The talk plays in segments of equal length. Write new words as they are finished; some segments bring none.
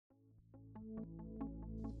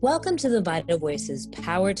Welcome to the Vital Voices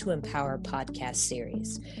Power to Empower podcast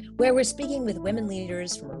series, where we're speaking with women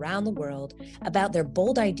leaders from around the world about their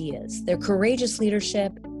bold ideas, their courageous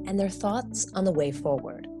leadership, and their thoughts on the way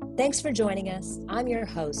forward. Thanks for joining us. I'm your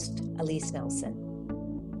host, Elise Nelson.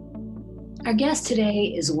 Our guest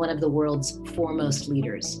today is one of the world's foremost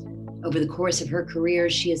leaders. Over the course of her career,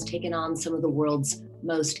 she has taken on some of the world's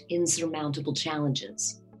most insurmountable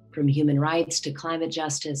challenges, from human rights to climate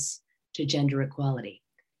justice to gender equality.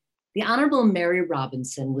 The Honorable Mary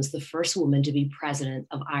Robinson was the first woman to be president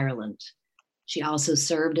of Ireland. She also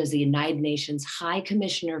served as the United Nations High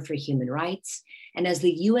Commissioner for Human Rights and as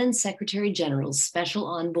the UN Secretary General's Special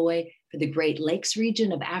Envoy for the Great Lakes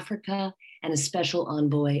region of Africa and a Special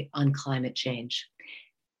Envoy on Climate Change.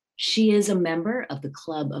 She is a member of the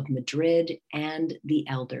Club of Madrid and the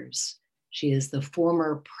Elders. She is the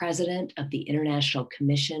former president of the International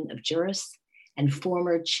Commission of Jurists and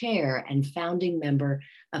former chair and founding member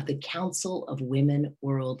of the Council of Women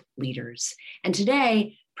World Leaders. And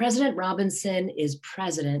today, President Robinson is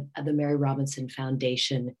president of the Mary Robinson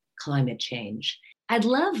Foundation Climate Change. I'd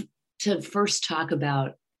love to first talk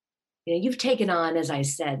about, you've taken on, as I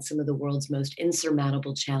said, some of the world's most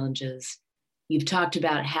insurmountable challenges. You've talked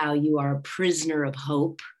about how you are a prisoner of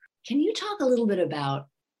hope. Can you talk a little bit about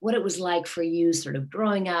what it was like for you sort of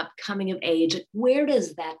growing up, coming of age? Where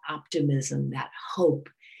does that optimism, that hope,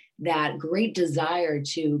 that great desire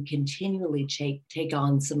to continually take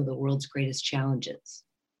on some of the world's greatest challenges?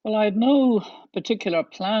 Well, I had no particular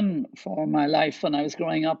plan for my life when I was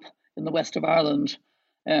growing up in the west of Ireland,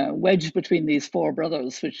 wedged between these four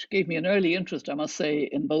brothers, which gave me an early interest, I must say,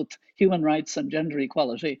 in both human rights and gender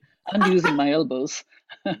equality and using my elbows.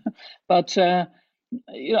 But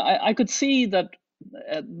I could see that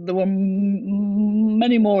there were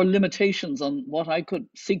many more limitations on what I could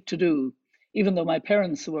seek to do, even though my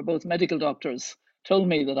parents, who were both medical doctors, told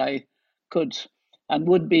me that I could and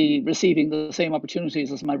would be receiving the same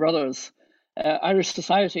opportunities as my brothers. Irish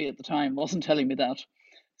society at the time wasn't telling me that.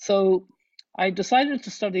 So I decided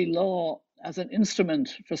to study law as an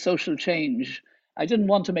instrument for social change. I didn't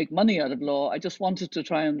want to make money out of law. I just wanted to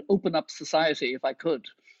try and open up society if I could.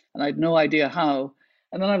 And I had no idea how.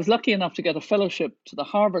 And then I was lucky enough to get a fellowship to the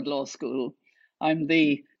Harvard Law School. I'm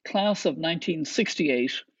the class of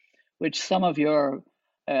 1968, which some of your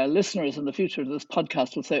listeners in the future of this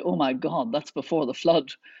podcast will say, oh my God, that's before the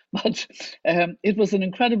flood. But it was an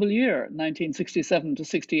incredible year, 1967 to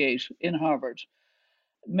 68 in Harvard.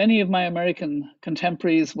 Many of my American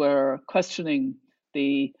contemporaries were questioning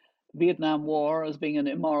the Vietnam War as being an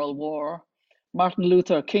immoral war. Martin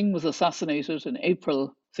Luther King was assassinated in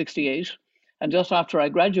April 68. And just after I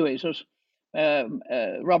graduated,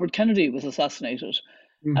 Robert Kennedy was assassinated.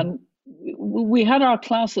 Mm. And we had our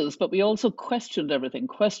classes, but we also questioned everything,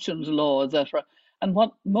 questioned law, etc. And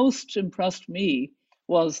what most impressed me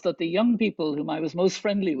was that the young people whom I was most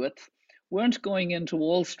friendly with weren't going into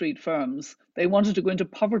Wall Street firms. They wanted to go into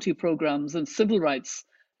poverty programs and civil rights,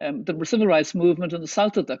 the civil rights movement in the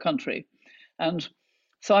south of the country. And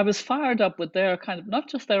so I was fired up with their kind of, not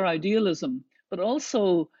just their idealism, but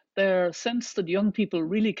also their sense that young people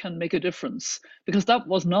really can make a difference, because that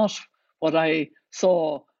was not what I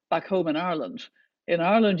saw back home in Ireland. In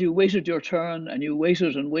Ireland, you waited your turn and you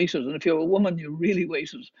waited and waited. And if you're a woman, you really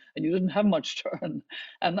waited and you didn't have much turn.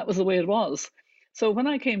 And that was the way it was. So when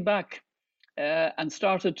I came back and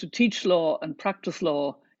started to teach law and practice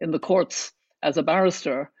law in the courts as a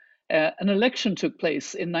barrister, an election took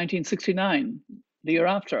place in 1969, the year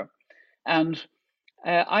after. And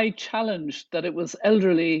I challenged that it was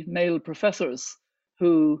elderly male professors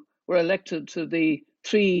who were elected to the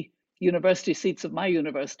 3 university seats of my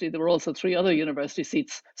university. There were also 3 other university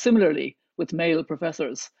seats, similarly, with male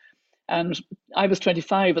professors. And I was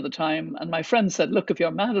 25 at the time, and my friend said, look, if you're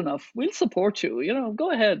mad enough, we'll support you, go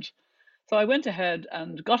ahead. So I went ahead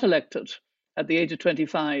and got elected at the age of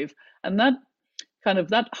 25. And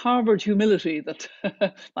that Harvard humility that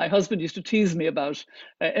my husband used to tease me about,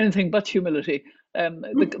 anything but humility,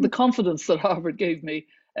 the confidence that Harvard gave me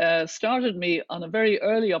started me on a very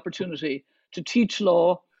early opportunity to teach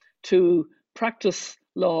law, to practice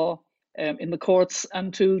law in the courts,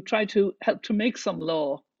 and to try to help to make some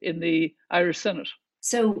law in the Irish Senate.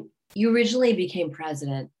 So you originally became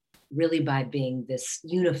president really by being this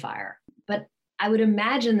unifier, but I would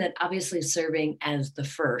imagine that obviously serving as the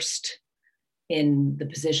first in the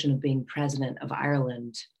position of being president of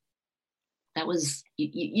Ireland, that was,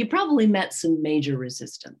 you probably met some major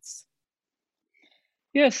resistance.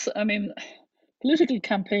 Yes, I mean, political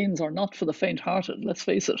campaigns are not for the faint-hearted, let's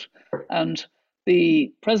face it. And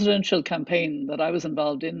the presidential campaign that I was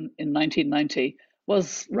involved in 1990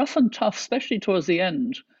 was rough and tough, especially towards the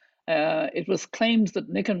end. It was claimed that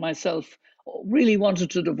Nick and myself really wanted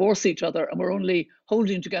to divorce each other and were only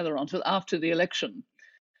holding together until after the election.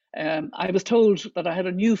 I was told that I had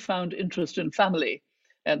a newfound interest in family.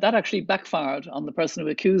 That actually backfired on the person who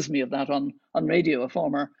accused me of that on radio, a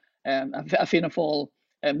former a Fianna Fáil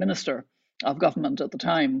minister of government at the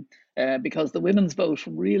time, because the women's vote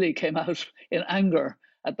really came out in anger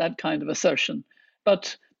at that kind of assertion.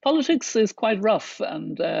 But politics is quite rough,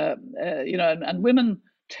 and and women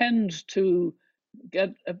tend to get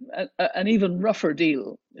an even rougher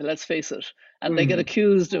deal, let's face it. And they get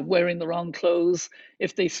accused of wearing the wrong clothes.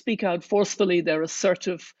 If they speak out forcefully, they're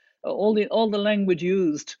assertive. All the language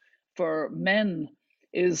used for men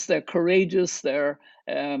is they're courageous, they're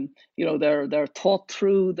they're thought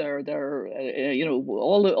through, they're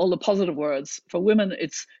all the positive words. For women,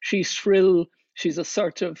 it's she's shrill, she's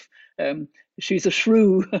assertive, she's a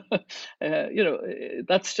shrew.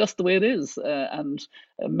 That's just the way it is, and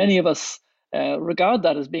many of us regard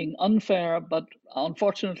that as being unfair, but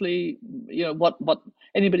unfortunately, what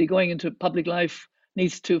anybody going into public life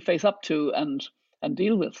needs to face up to and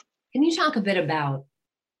deal with. Can you talk a bit about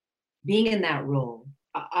being in that role?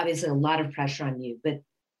 Obviously, a lot of pressure on you, but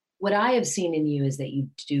what I have seen in you is that you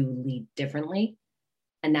do lead differently,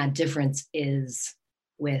 and that difference is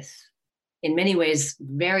with, in many ways,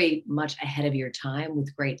 very much ahead of your time,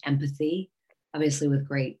 with great empathy, obviously with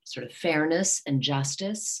great sort of fairness and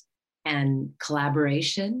justice and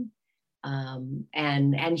collaboration,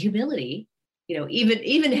 and humility.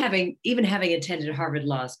 Even having attended Harvard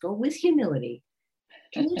Law School, with humility.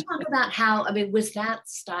 Can you talk about how? I mean, was that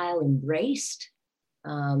style embraced?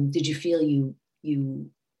 Did you feel you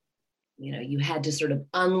had to sort of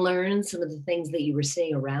unlearn some of the things that you were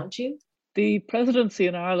seeing around you? The presidency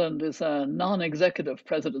in Ireland is a non-executive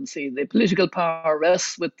presidency. The political power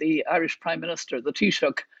rests with the Irish Prime Minister, the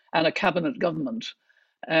Taoiseach, and a cabinet government.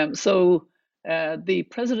 So the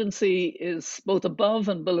presidency is both above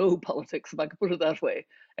and below politics, if I could put it that way.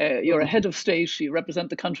 You're a head of state, you represent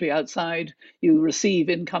the country outside, you receive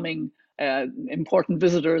incoming important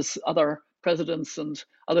visitors, other presidents and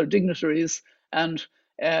other dignitaries. And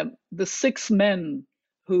the 6 men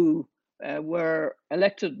who were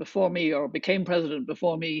elected before me or became president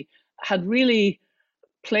before me had really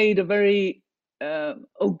played a very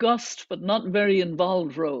august but not very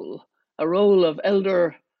involved role, a role of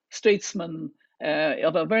elder statesman,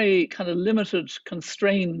 of a very kind of limited,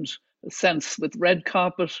 constrained sense, with red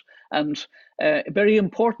carpet and very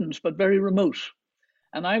important but very remote.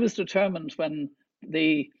 And I was determined, when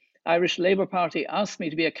the Irish Labour Party asked me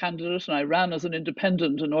to be a candidate and I ran as an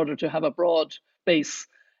independent in order to have a broad base,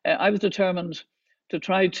 I was determined to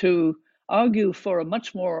try to argue for a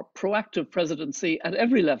much more proactive presidency at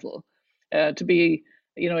every level, to be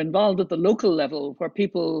involved at the local level, where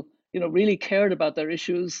people really cared about their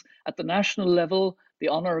issues, at the national level, the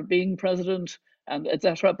honor of being president, and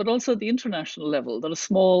etc., but also at the international level, that a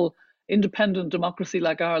small independent democracy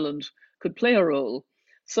like Ireland could play a role.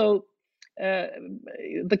 So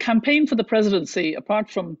the campaign for the presidency, apart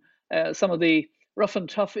from some of the rough and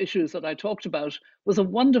tough issues that I talked about, was a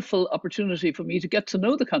wonderful opportunity for me to get to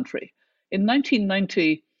know the country. In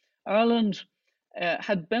 1990, Ireland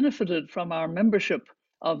had benefited from our membership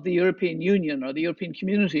of the European Union, or the European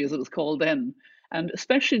Community as it was called then, and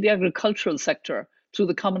especially the agricultural sector through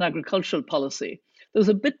the Common Agricultural Policy. There was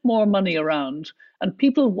a bit more money around, and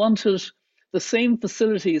people wanted the same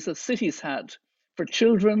facilities as cities had for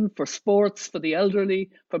children, for sports, for the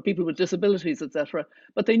elderly, for people with disabilities, etc.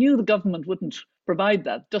 But they knew the government wouldn't provide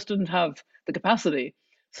that, just didn't have the capacity.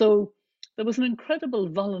 So there was an incredible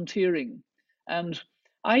volunteering. And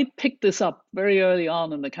I picked this up very early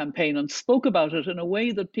on in the campaign and spoke about it in a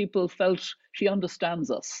way that people felt, she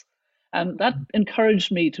understands us. And that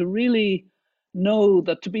encouraged me to really know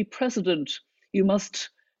that to be president, you must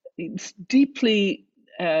deeply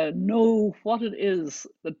know what it is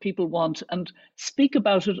that people want and speak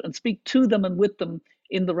about it and speak to them and with them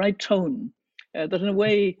in the right tone. That in a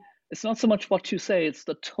way, it's not so much what you say, it's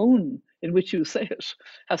the tone in which you say it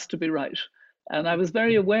has to be right. And I was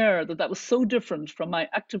very aware that that was so different from my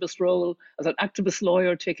activist role as an activist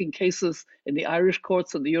lawyer, taking cases in the Irish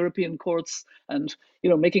courts and the European courts, and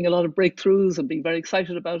making a lot of breakthroughs and being very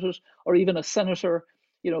excited about it, or even a senator,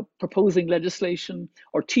 proposing legislation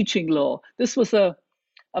or teaching law. This was a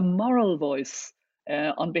moral voice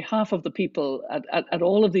on behalf of the people at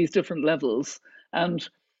all of these different levels. And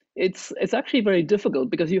it's actually very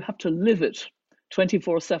difficult because you have to live it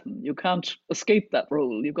 24/7. You can't escape that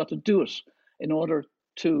role. You've got to do it in order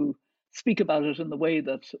to speak about it in the way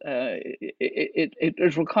that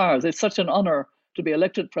it requires. It's such an honor to be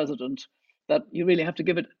elected president that you really have to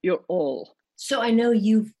give it your all. So I know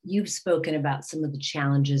you've spoken about some of the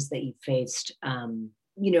challenges that you faced,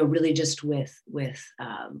 really just with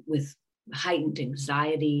heightened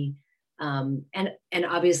anxiety, and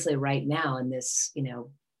obviously right now in this,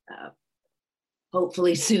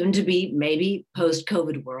 hopefully soon to be maybe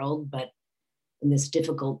post-COVID world, but in this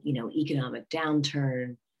difficult, economic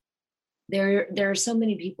downturn, there are so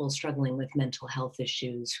many people struggling with mental health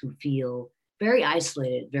issues who feel very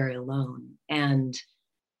isolated, very alone. And,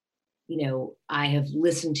 I have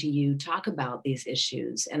listened to you talk about these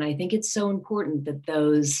issues, and I think it's so important that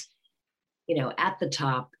those, at the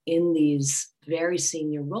top in these very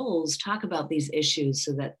senior roles talk about these issues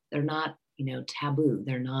so that they're not, taboo.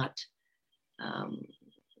 They're not,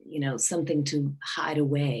 something to hide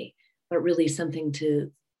away, but really something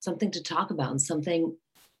to talk about, and something,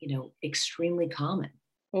 extremely common.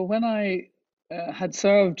 Well, when I had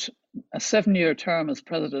served a 7-year term as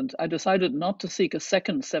president, I decided not to seek a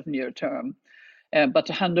second 7-year term, but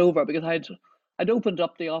to hand over, because I'd opened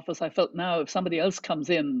up the office. I felt now if somebody else comes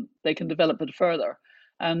in, they can develop it further.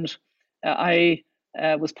 And I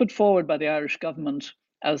was put forward by the Irish government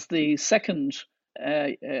as the second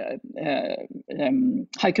High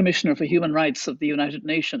Commissioner for Human Rights of the United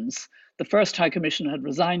Nations. The first High Commissioner had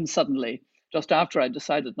resigned suddenly just after I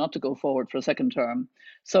decided not to go forward for a second term.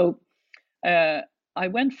 So I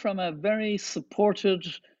went from a very supported,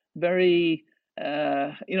 very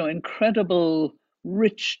incredible,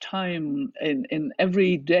 rich time in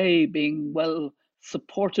every day being well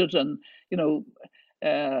supported and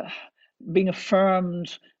being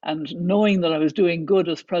affirmed and knowing that I was doing good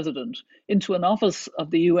as president, into an office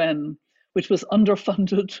of the UN which was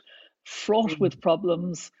underfunded, fraught with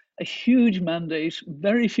problems, a huge mandate,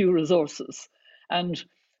 very few resources. And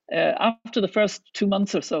after the first 2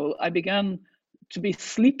 months or so, I began to be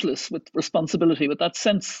sleepless with responsibility, with that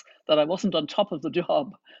sense that I wasn't on top of the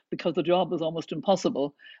job because the job was almost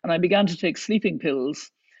impossible. And I began to take sleeping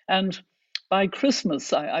pills. And by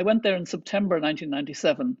Christmas, I went there in September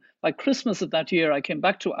 1997. By Christmas of that year, I came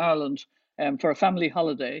back to Ireland for a family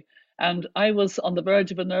holiday, and I was on the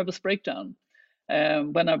verge of a nervous breakdown.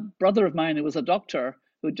 When a brother of mine who was a doctor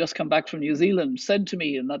who'd just come back from New Zealand said to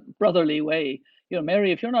me in that brotherly way,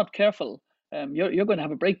 Mary, if you're not careful, you're going to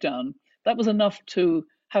have a breakdown. That was enough to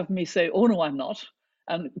have me say, oh, no, I'm not,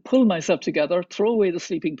 and pull myself together, throw away the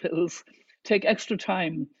sleeping pills, take extra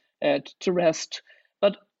time to rest.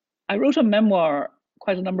 But I wrote a memoir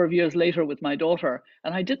quite a number of years later with my daughter,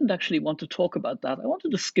 and I didn't actually want to talk about that. I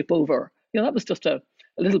wanted to skip over. That was just a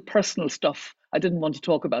little personal stuff I didn't want to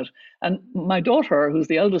talk about. And my daughter, who's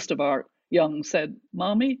the eldest of our young, said,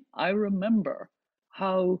 Mommy, I remember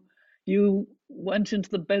how you went into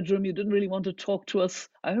the bedroom, you didn't really want to talk to us.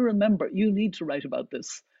 I remember, you need to write about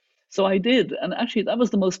this. So I did. And actually, that was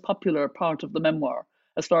the most popular part of the memoir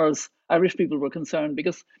as far as Irish people were concerned,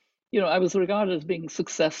 because I was regarded as being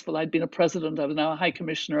successful. I'd been a president, I was now a high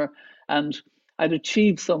commissioner, and I'd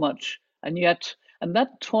achieved so much. And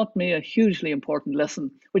that taught me a hugely important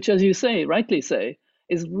lesson, which, as you say, rightly say,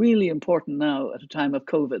 is really important now at a time of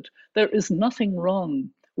COVID. There is nothing wrong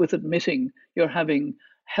with admitting you're having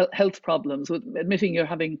health problems, with admitting you're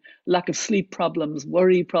having lack of sleep problems,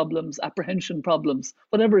 worry problems, apprehension problems,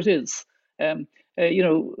 whatever it is.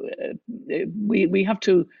 We have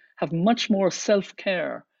to have much more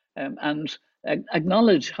self-care and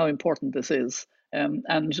acknowledge how important this is,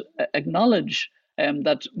 and acknowledge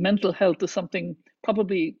that mental health is something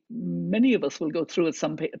probably many of us will go through at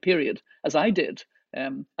some period, as I did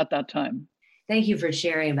at that time. Thank you for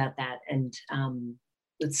sharing about that. And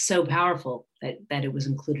it's so powerful that it was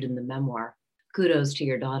included in the memoir. Kudos to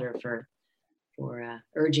your daughter for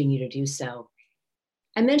urging you to do so.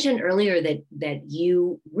 I mentioned earlier that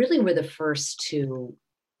you really were the first to,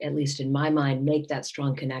 at least in my mind, make that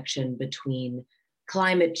strong connection between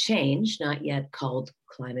climate change, not yet called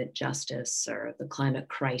climate justice or the climate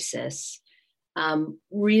crisis,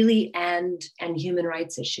 really, and human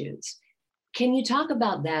rights issues. Can you talk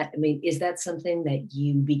about that? I mean, is that something that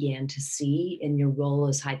you began to see in your role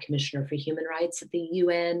as High Commissioner for Human Rights at the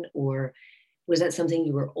UN, or was that something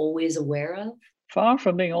you were always aware of? Far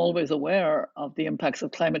from being always aware of the impacts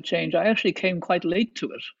of climate change, I actually came quite late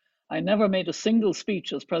to it. I never made a single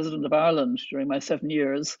speech as President of Ireland during my 7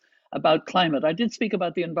 years about climate. I did speak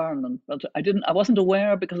about the environment, but I wasn't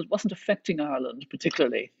aware because it wasn't affecting Ireland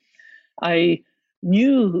particularly. I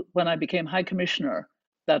knew when I became High Commissioner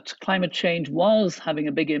that climate change was having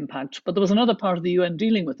a big impact, but there was another part of the UN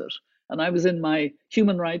dealing with it. And I was in my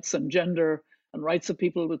human rights and gender and rights of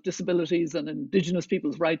people with disabilities and indigenous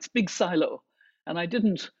people's rights, big silo. And I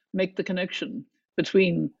didn't make the connection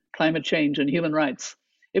between climate change and human rights.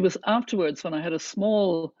 It was afterwards when I had a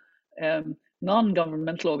small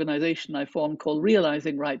non-governmental organization I formed called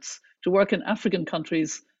Realizing Rights to work in African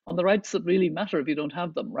countries on the rights that really matter if you don't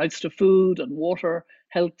have them, rights to food and water,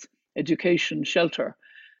 health, education, shelter.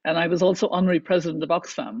 And I was also honorary president of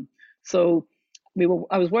Oxfam. So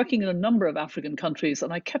I was working in a number of African countries,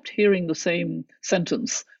 and I kept hearing the same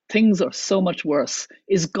sentence: things are so much worse.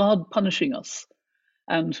 Is God punishing us?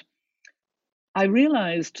 And I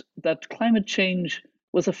realized that climate change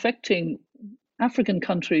was affecting African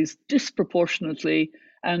countries disproportionately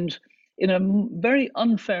and in a very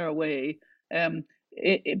unfair way,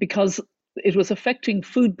 because it was affecting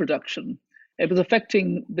food production. It was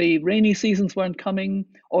affecting the rainy seasons weren't coming,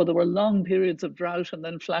 or there were long periods of drought and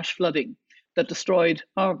then flash flooding that destroyed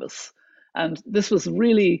harvests. And this was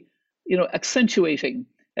really, accentuating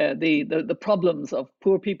the problems of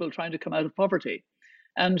poor people trying to come out of poverty.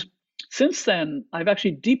 And since then, I've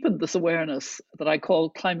actually deepened this awareness that I call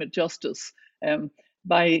climate justice,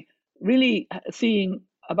 by really seeing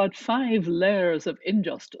about 5 layers of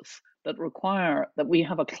injustice that require that we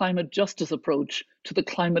have a climate justice approach to the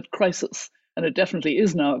climate crisis. And it definitely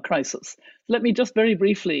is now a crisis. Let me just very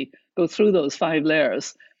briefly go through those 5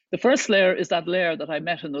 layers. The first layer is that layer that I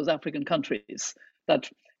met in those African countries, that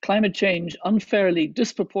climate change unfairly,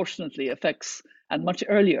 disproportionately affects, and much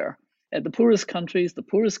earlier, the poorest countries, the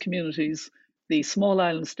poorest communities, the small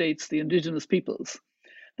island states, the indigenous peoples.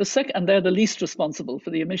 The second, and they're the least responsible for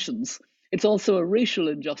the emissions. It's also a racial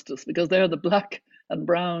injustice because they're the black and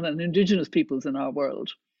brown and indigenous peoples in our world.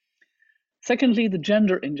 Secondly, the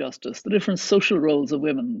gender injustice, the different social roles of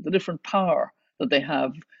women, the different power that they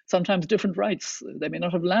have, sometimes different rights. They may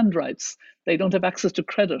not have land rights. They don't have access to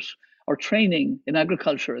credit or training in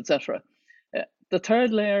agriculture, etc. The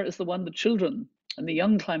third layer is the one that children and the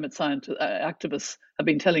young climate science activists have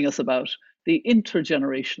been telling us about, the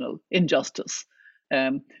intergenerational injustice.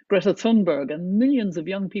 Greta Thunberg and millions of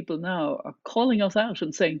young people now are calling us out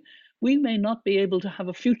and saying, we may not be able to have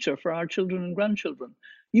a future for our children and grandchildren.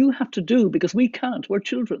 You have to do, because we can't, we're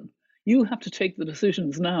children. You have to take the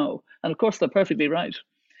decisions now. And of course, they're perfectly right.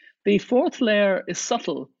 The fourth layer is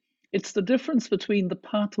subtle. It's the difference between the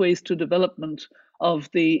pathways to development of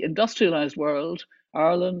the industrialized world,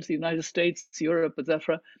 Ireland, the United States, Europe,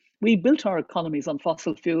 etc. We built our economies on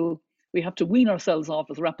fossil fuel. We have to wean ourselves off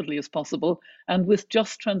as rapidly as possible, and with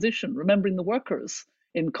just transition, remembering the workers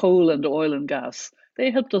in coal and oil and gas. They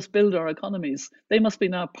helped us build our economies. They must be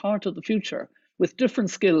now part of the future with different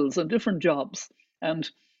skills and different jobs, and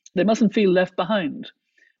they mustn't feel left behind.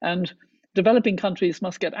 And developing countries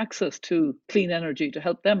must get access to clean energy to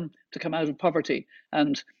help them to come out of poverty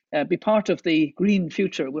and be part of the green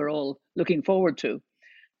future we're all looking forward to.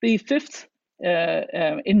 The fifth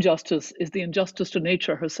injustice is the injustice to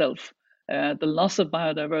nature herself, the loss of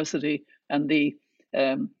biodiversity and the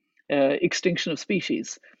extinction of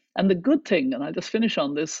species. And the good thing, and I'll just finish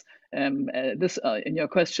on this, in your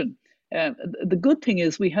question, the good thing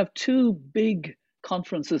is we have 2 big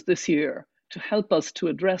conferences this year to help us to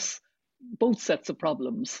address both sets of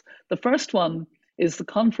problems. The first one is the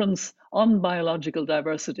Conference on Biological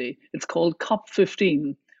Diversity. It's called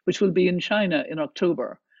COP15, which will be in China in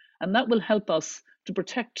October. And that will help us to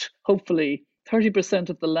protect, hopefully, 30%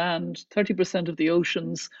 of the land, 30% of the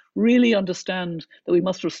oceans, really understand that we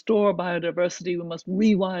must restore biodiversity, we must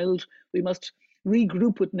rewild, we must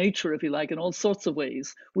regroup with nature, if you like, in all sorts of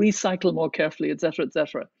ways, recycle more carefully, etc.,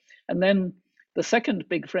 etc. And then the second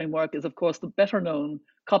big framework is, of course, the better known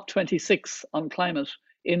COP26 on climate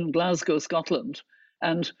in Glasgow, Scotland.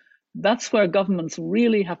 And that's where governments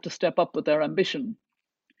really have to step up with their ambition.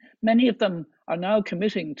 Many of them are now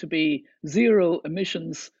committing to be zero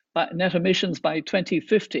emissions, net emissions by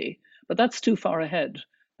 2050, but that's too far ahead.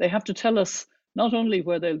 They have to tell us not only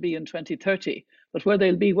where they'll be in 2030, but where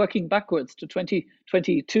they'll be working backwards to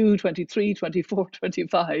 2022, 23, 24,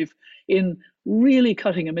 25 in really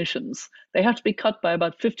cutting emissions. They have to be cut by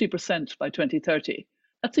about 50% by 2030.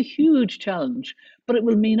 That's a huge challenge, but it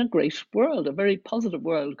will mean a great world, a very positive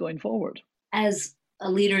world going forward. As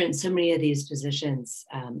a leader in so many of these positions,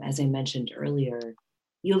 as I mentioned earlier,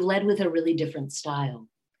 you've led with a really different style,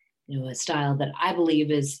 a style that I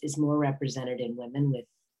believe is more represented in women with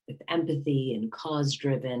empathy and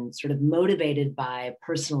cause-driven, sort of motivated by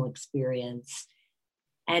personal experience.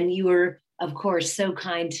 And you were, of course, so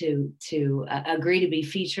kind to agree to be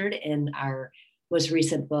featured in our most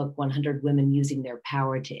recent book, 100 Women Using Their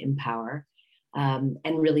Power to Empower, and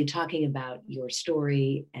really talking about your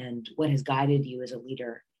story and what has guided you as a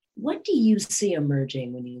leader. What do you see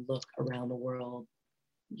emerging when you look around the world,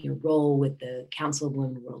 your role with the Council of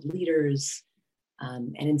Women World Leaders,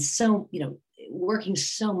 and in working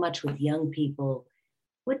so much with young people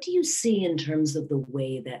What do you see in terms of the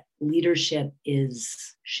way that leadership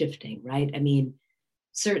is shifting, right? I mean,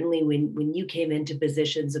 certainly when you came into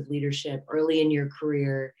positions of leadership early in your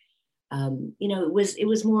career, it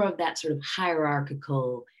was more of that sort of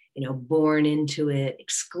hierarchical, born into it,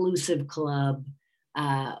 exclusive club,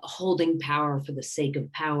 holding power for the sake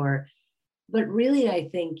of power. But really, I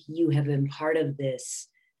think you have been part of this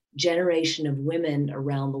generation of women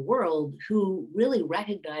around the world who really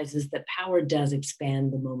recognizes that power does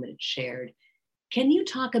expand the moment it's shared. Can you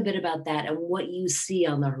talk a bit about that and what you see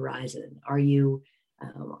on the horizon? Are you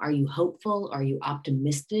hopeful? Are you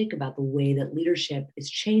optimistic about the way that leadership is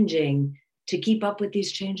changing to keep up with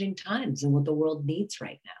these changing times and what the world needs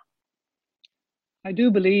right now? I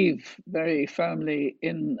do believe very firmly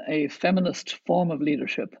in a feminist form of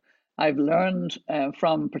leadership. I've learned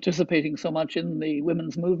from participating so much in the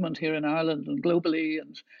women's movement here in Ireland and globally,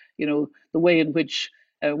 and the way in which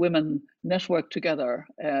women network together.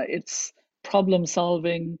 It's problem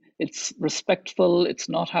solving, it's respectful, it's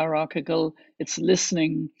not hierarchical, it's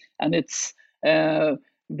listening, and it's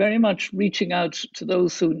very much reaching out to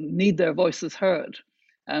those who need their voices heard.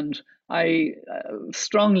 And I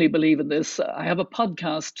strongly believe in this. I have a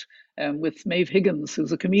podcast with Maeve Higgins,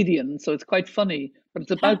 who's a comedian, so it's quite funny, but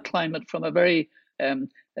it's about climate from a very, from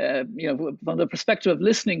the perspective of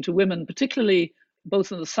listening to women, particularly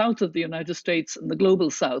both in the south of the United States and the global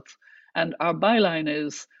south. And our byline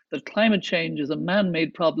is that climate change is a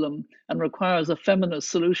man-made problem and requires a feminist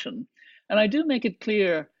solution. And I do make it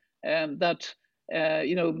clear that,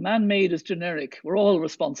 man-made is generic. We're all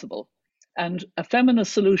responsible. And a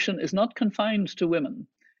feminist solution is not confined to women.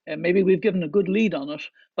 Maybe we've given a good lead on it,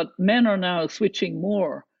 but men are now switching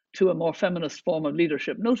more to a more feminist form of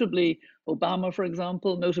leadership, notably Obama, for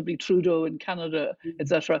example, notably Trudeau in Canada,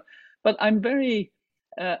 etc. But I'm very,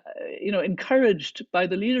 encouraged by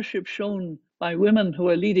the leadership shown by women who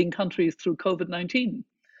are leading countries through COVID-19.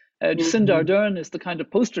 Jacinda Ardern is the kind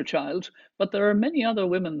of poster child, but there are many other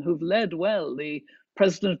women who've led well. The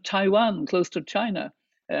president of Taiwan, close to China,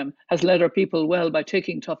 has led our people well by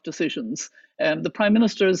taking tough decisions. The prime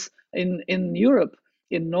ministers in Europe,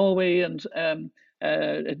 in Norway and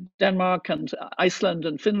Denmark and Iceland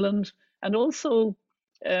and Finland, and also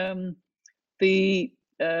the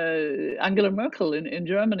Angela Merkel in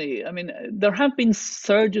Germany. I mean, there have been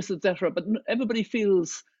surges, etc., but everybody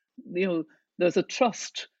feels, there's a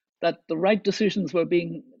trust that the right decisions were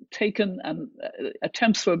being taken and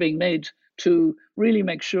attempts were being made to really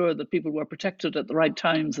make sure that people were protected at the right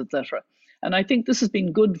times, etc. And I think this has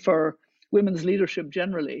been good for women's leadership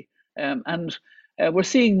generally. And we're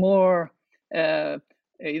seeing more, cabinets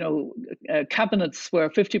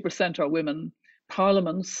where 50% are women,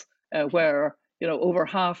 parliaments where over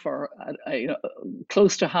half or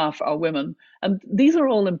close to half are women. And these are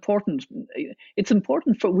all important. It's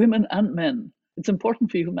important for women and men. It's important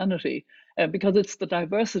for humanity because it's the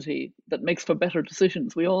diversity that makes for better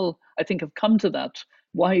decisions. We all, I think, have come to that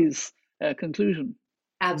wise conclusion.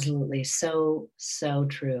 Absolutely. So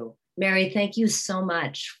true. Mary, thank you so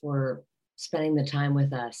much for spending the time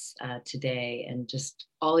with us today and just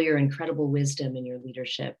all your incredible wisdom and your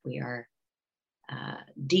leadership. We are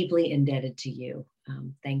deeply indebted to you.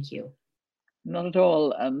 Thank you. Not at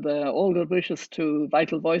all. And all good wishes to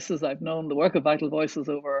Vital Voices. I've known the work of Vital Voices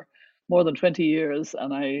over more than 20 years,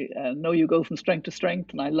 and I know you go from strength to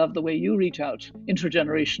strength, and I love the way you reach out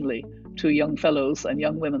intergenerationally to young fellows and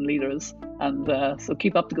young women leaders. And so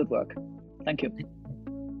keep up the good work. Thank you.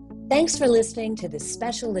 Thanks for listening to this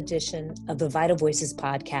special edition of the Vital Voices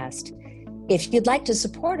podcast. If you'd like to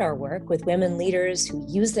support our work with women leaders who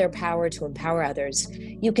use their power to empower others,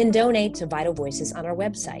 you can donate to Vital Voices on our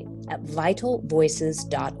website at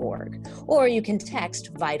vitalvoices.org, or you can text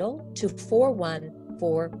VITAL to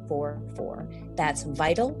 41444. That's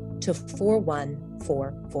VITAL to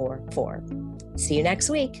 41444. See you next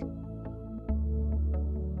week.